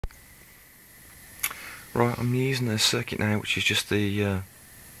Right, I'm using the circuit now, which is just the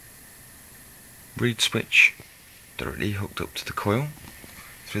reed switch directly hooked up to the coil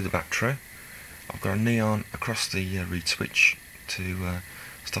through the battery. I've got a neon across the reed switch to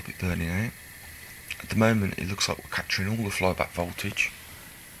stop it burning out. At the moment it looks like we're capturing all the flyback voltage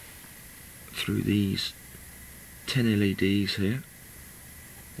through these 10 LEDs here,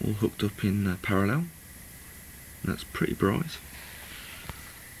 all hooked up in parallel. And that's pretty bright.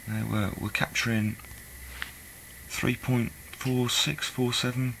 Now we're capturing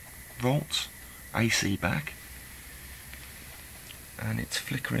 3.4647 volts AC back, and it's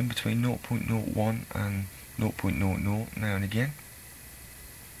flickering between 0.01 and 0.00 now and again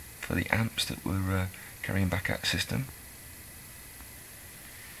for the amps that we're carrying back out the system.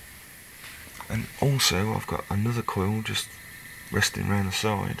 And also I've got another coil just resting around the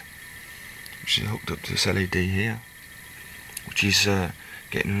side, which is hooked up to this LED here, which is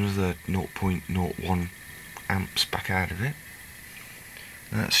getting another 0.01 amps back out of it.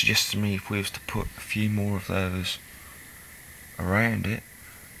 And that suggests to me if we was to put a few more of those around it,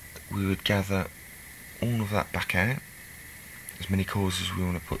 we would gather all of that back out, as many coils as we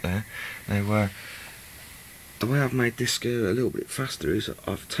want to put there. Now the way I've made this go a little bit faster is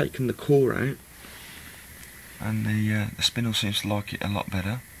I've taken the core out, and the spindle seems to like it a lot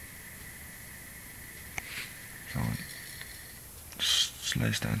better. So it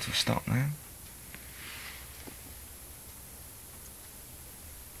slows down to a stop now.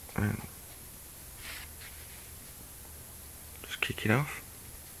 And just kick it off.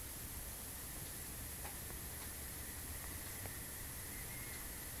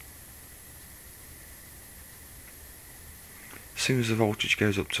 As soon as the voltage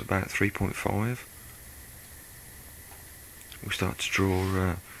goes up to about 3.5, we start to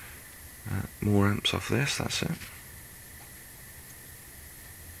draw more amps off this. That's it.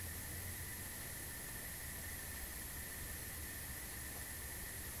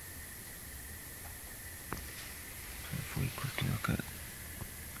 If we quickly look at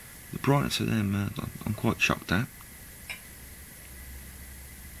the brightness of them, I'm quite shocked at.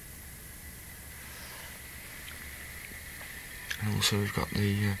 And also we've got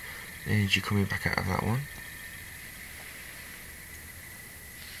the energy coming back out of that one.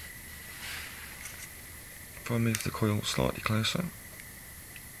 If I move the coil slightly closer,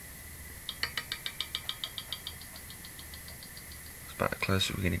 it's about as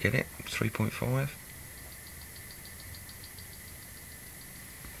close as we're going to get it, 3.5.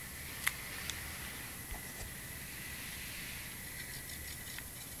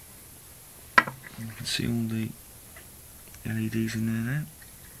 You can see all the LEDs in there now.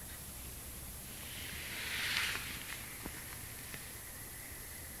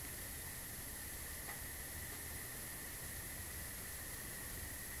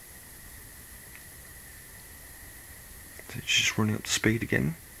 So it's just running up to speed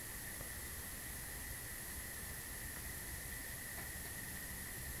again.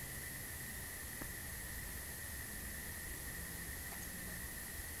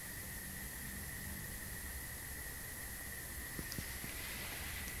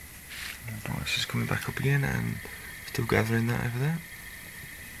 The brightness is coming back up again and still gathering that over there.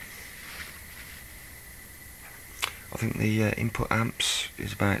 I think the input amps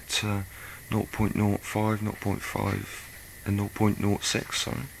is about 0.05, 0.5 and 0.06,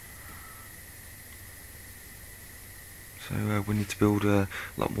 sorry. So we need to build a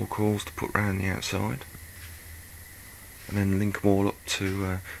lot more coils to put around the outside, and then link them all up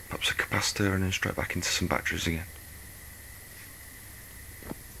to perhaps a capacitor and then straight back into some batteries again.